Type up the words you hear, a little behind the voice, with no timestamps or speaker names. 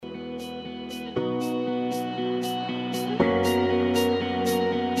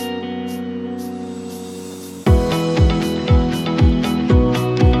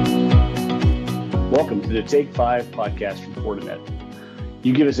the Take 5 podcast from Fortinet.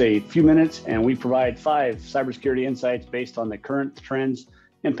 You give us a few minutes and we provide 5 cybersecurity insights based on the current trends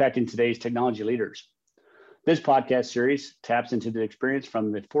impacting today's technology leaders. This podcast series taps into the experience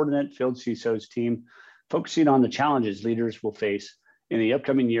from the Fortinet Field CISOs team, focusing on the challenges leaders will face in the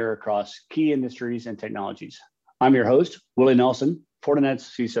upcoming year across key industries and technologies. I'm your host, Willie Nelson,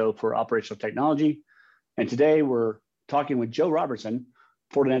 Fortinet's CISO for Operational Technology. And today we're talking with Joe Robertson,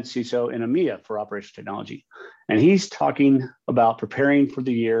 Fortinet CISO in EMEA for Operational Technology. And he's talking about preparing for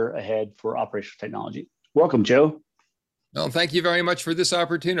the year ahead for operational technology. Welcome, Joe. Well, thank you very much for this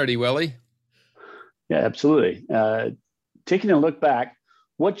opportunity, Willie. Yeah, absolutely. Taking a look back,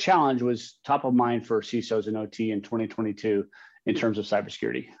 what challenge was top of mind for CISOs in OT in 2022 in terms of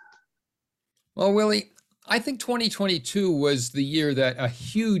cybersecurity? Well, Willie, I think 2022 was the year that a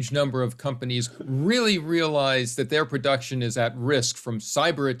huge number of companies really realized that their production is at risk from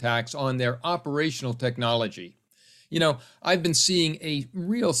cyber attacks on their operational technology. You know, I've been seeing a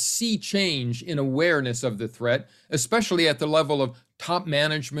real sea change in awareness of the threat, especially at the level of top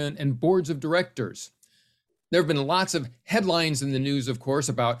management and boards of directors. There have been lots of headlines in the news, of course,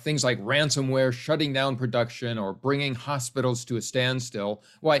 about things like ransomware shutting down production or bringing hospitals to a standstill.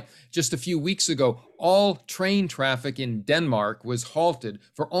 Why, just a few weeks ago, all train traffic in Denmark was halted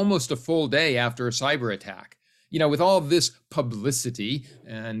for almost a full day after a cyber attack. You know, with all this publicity,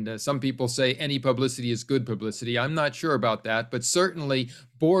 and some people say any publicity is good publicity, I'm not sure about that, but certainly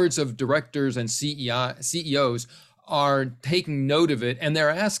boards of directors and CEOs are taking note of it, and they're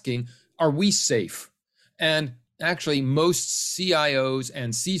asking, are we safe? And actually, most CIOs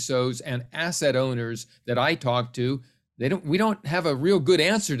and CISOs and asset owners that I talk to, we don't have a real good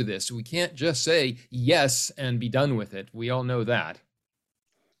answer to this. We can't just say yes and be done with it. We all know that.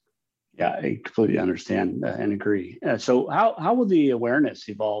 Yeah, I completely understand and agree. So how will the awareness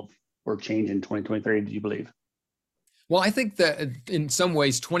evolve or change in 2023, do you believe? Well, I think that in some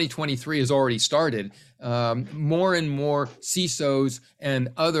ways, 2023 has already started. More and more CISOs and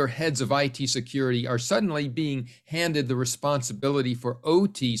other heads of IT security are suddenly being handed the responsibility for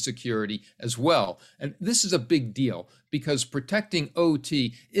OT security as well. And this is a big deal because protecting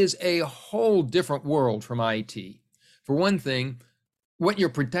OT is a whole different world from IT. For one thing, what you're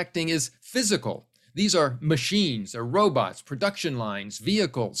protecting is physical. These are machines, they're robots, production lines,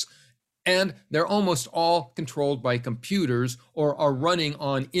 vehicles. And they're almost all controlled by computers or are running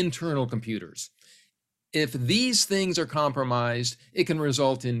on internal computers. If these things are compromised, it can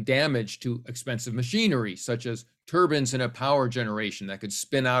result in damage to expensive machinery, such as turbines in a power generation that could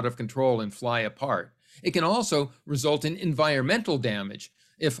spin out of control and fly apart. It can also result in environmental damage.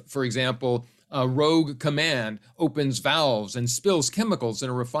 If, for example, a rogue command opens valves and spills chemicals in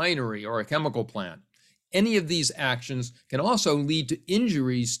a refinery or a chemical plant. Any of these actions can also lead to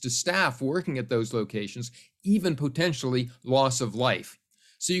injuries to staff working at those locations, even potentially loss of life.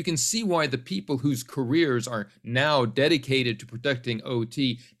 So you can see why the people whose careers are now dedicated to protecting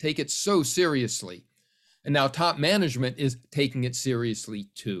OT take it so seriously. And now top management is taking it seriously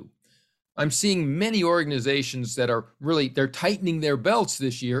too. I'm seeing many organizations that are they're tightening their belts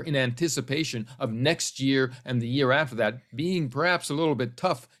this year in anticipation of next year and the year after that being perhaps a little bit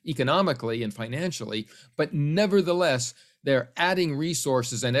tough economically and financially, but nevertheless, they're adding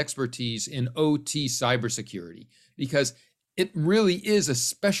resources and expertise in OT cybersecurity because it really is a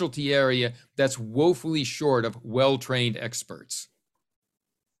specialty area that's woefully short of well-trained experts.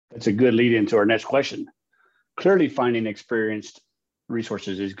 That's a good lead into our next question. Clearly, finding experienced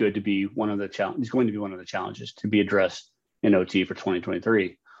resources is going to be one of the challenges to be addressed in OT for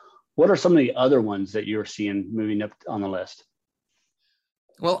 2023. What are some of the other ones that you're seeing moving up on the list?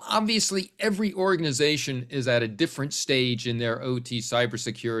 Well, obviously, every organization is at a different stage in their OT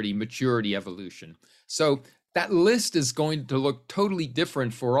cybersecurity maturity evolution. So that list is going to look totally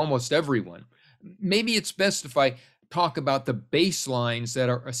different for almost everyone. Maybe it's best if I talk about the baselines that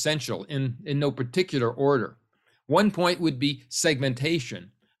are essential in no particular order. One point would be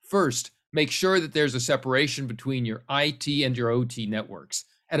segmentation. First, make sure that there's a separation between your IT and your OT networks.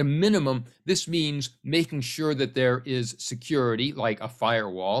 At a minimum, this means making sure that there is security, like a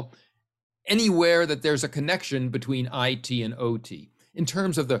firewall, anywhere that there's a connection between IT and OT. In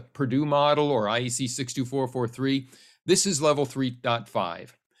terms of the Purdue model or IEC 62443, this is level 3.5.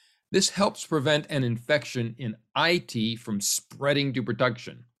 This helps prevent an infection in IT from spreading to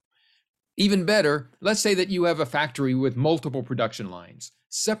production. Even better, let's say that you have a factory with multiple production lines.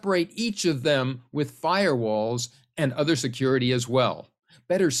 Separate each of them with firewalls and other security as well.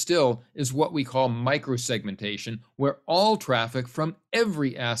 Better still is what we call microsegmentation, where all traffic from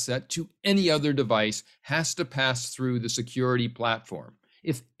every asset to any other device has to pass through the security platform.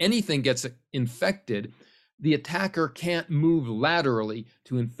 If anything gets infected, the attacker can't move laterally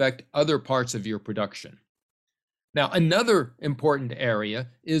to infect other parts of your production. Now, another important area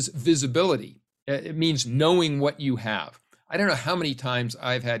is visibility. It means knowing what you have. I don't know how many times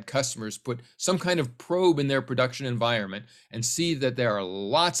I've had customers put some kind of probe in their production environment and see that there are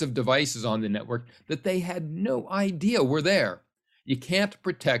lots of devices on the network that they had no idea were there. You can't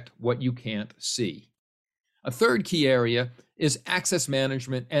protect what you can't see. A third key area is access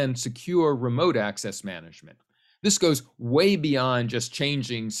management and secure remote access management. This goes way beyond just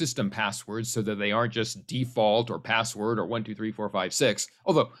changing system passwords so that they aren't just default or password or 1, 2, 3, 4, 5, 6,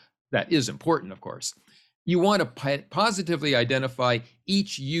 although that is important, of course. You want to positively identify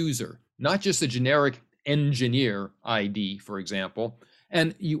each user, not just a generic engineer ID, for example,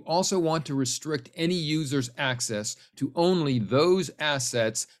 and you also want to restrict any user's access to only those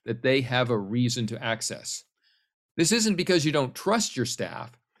assets that they have a reason to access. This isn't because you don't trust your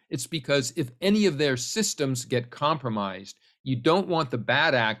staff. It's because if any of their systems get compromised, you don't want the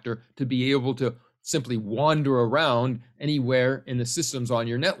bad actor to be able to simply wander around anywhere in the systems on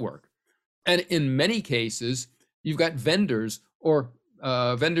your network. And in many cases, you've got vendors or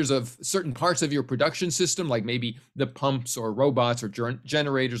vendors of certain parts of your production system, like maybe the pumps or robots or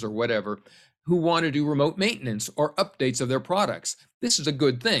generators or whatever, who want to do remote maintenance or updates of their products. This is a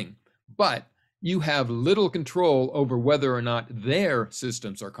good thing, but you have little control over whether or not their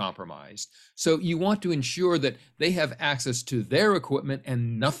systems are compromised. So you want to ensure that they have access to their equipment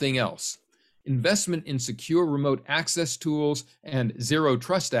and nothing else. Investment in secure remote access tools and zero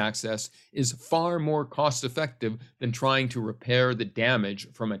trust access is far more cost effective than trying to repair the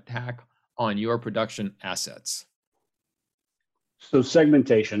damage from attack on your production assets. So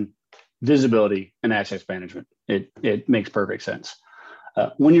segmentation, visibility, and access management, it makes perfect sense.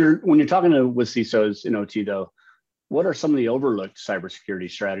 When you're talking with CISOs in OT, though, what are some of the overlooked cybersecurity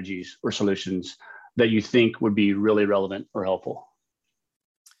strategies or solutions that you think would be really relevant or helpful?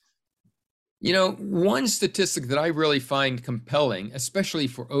 You know, one statistic that I really find compelling, especially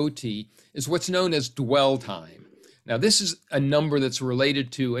for OT, is what's known as dwell time. Now, this is a number that's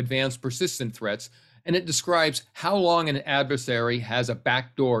related to advanced persistent threats, and it describes how long an adversary has a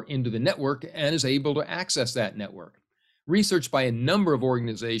backdoor into the network and is able to access that network. Research by a number of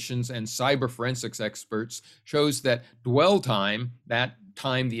organizations and cyber forensics experts shows that dwell time, that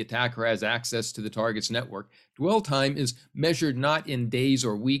time the attacker has access to the target's network, dwell time is measured not in days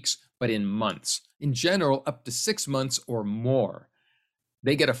or weeks, but in months. In general, up to 6 months or more.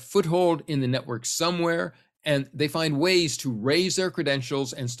 They get a foothold in the network somewhere, and they find ways to raise their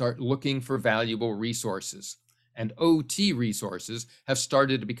credentials and start looking for valuable resources. And OT resources have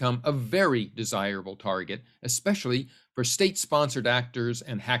started to become a very desirable target, especially for state-sponsored actors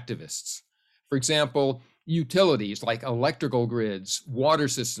and hacktivists. For example, utilities like electrical grids, water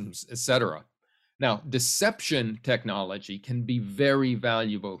systems, etc. Now, deception technology can be very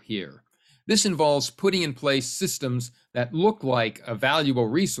valuable here. This involves putting in place systems that look like a valuable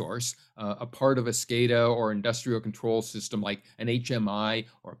resource, a part of a SCADA or industrial control system like an HMI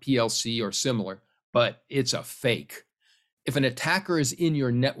or PLC or similar, but it's a fake. If an attacker is in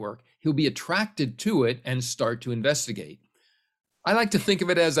your network, he'll be attracted to it and start to investigate. I like to think of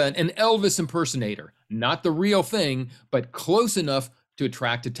it as an Elvis impersonator, not the real thing, but close enough to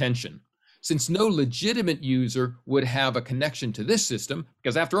attract attention. Since no legitimate user would have a connection to this system,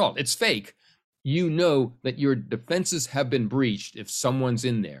 because after all, it's fake, you know that your defenses have been breached if someone's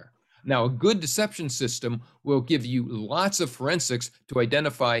in there. Now, a good deception system will give you lots of forensics to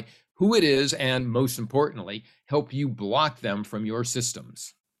identify who it is and, most importantly, help you block them from your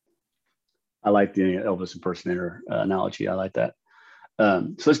systems. I like the Elvis impersonator analogy. I like that.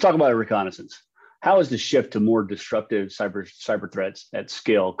 So let's talk about reconnaissance. How is the shift to more disruptive cyber threats at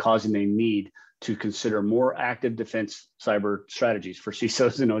scale causing a need to consider more active defense cyber strategies for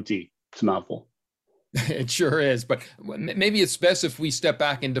CISOs and OT? It's a mouthful. It sure is, but maybe it's best if we step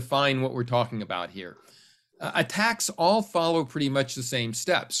back and define what we're talking about here. Attacks all follow pretty much the same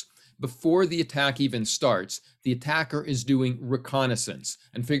steps. Before the attack even starts, the attacker is doing reconnaissance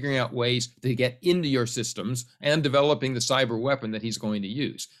and figuring out ways to get into your systems and developing the cyber weapon that he's going to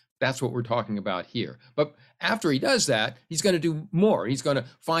use. That's what we're talking about here. But after he does that, he's going to do more. He's going to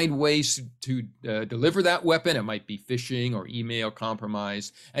find ways to deliver that weapon. It might be phishing or email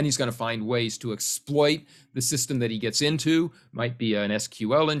compromise. And he's going to find ways to exploit the system that he gets into. It might be an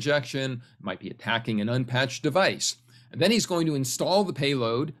SQL injection. It might be attacking an unpatched device. And then he's going to install the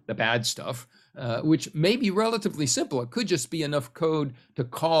payload, the bad stuff, which may be relatively simple. It could just be enough code to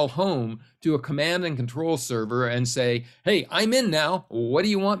call home to a command and control server and say, hey, I'm in now. What do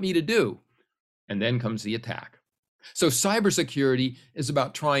you want me to do? And then comes the attack. So cybersecurity is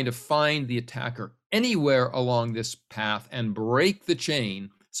about trying to find the attacker anywhere along this path and break the chain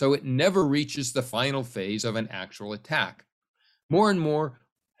so it never reaches the final phase of an actual attack. More and more,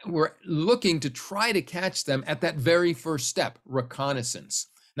 we're looking to try to catch them at that very first step, reconnaissance.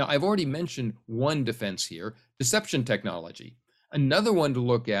 Now, I've already mentioned one defense here, deception technology. Another one to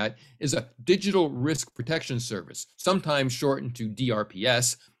look at is a digital risk protection service, sometimes shortened to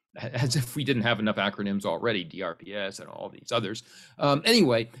DRPS, as if we didn't have enough acronyms already, DRPS and all these others.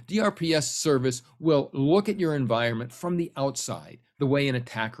 Anyway, DRPS service will look at your environment from the outside, the way an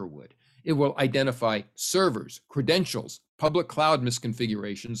attacker would. It will identify servers, credentials, public cloud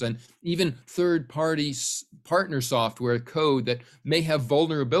misconfigurations, and even third-party partner software code that may have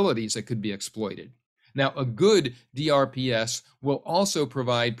vulnerabilities that could be exploited. Now, a good DRPS will also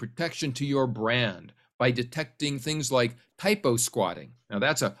provide protection to your brand by detecting things like typo squatting. Now,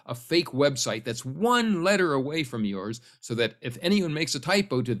 that's a fake website that's one letter away from yours, so that if anyone makes a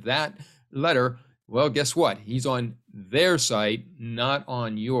typo to that letter, well, guess what? He's on their site, not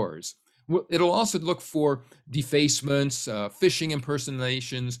on yours. It'll also look for defacements, phishing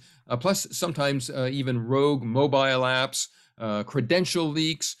impersonations, plus sometimes even rogue mobile apps, credential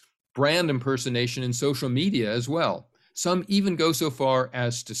leaks, brand impersonation in social media as well. Some even go so far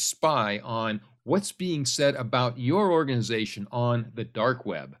as to spy on what's being said about your organization on the dark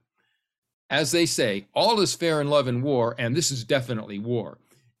web. As they say, all is fair in love and war, and this is definitely war.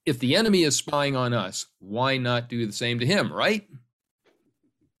 If the enemy is spying on us, why not do the same to him, right?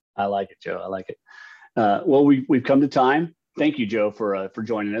 I like it, Joe. I like it. Well, we've come to time. Thank you, Joe, for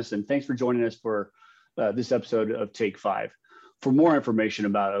joining us, and thanks for joining us for this episode of Take 5. For more information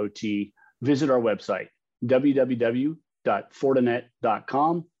about OT, visit our website,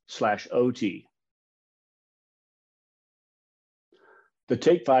 www.fortinet.com/OT. The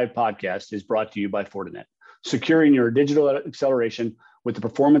Take 5 podcast is brought to you by Fortinet, securing your digital acceleration with the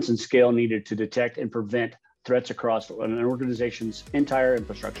performance and scale needed to detect and prevent threats across an organization's entire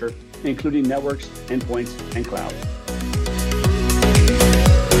infrastructure, including networks, endpoints, and cloud.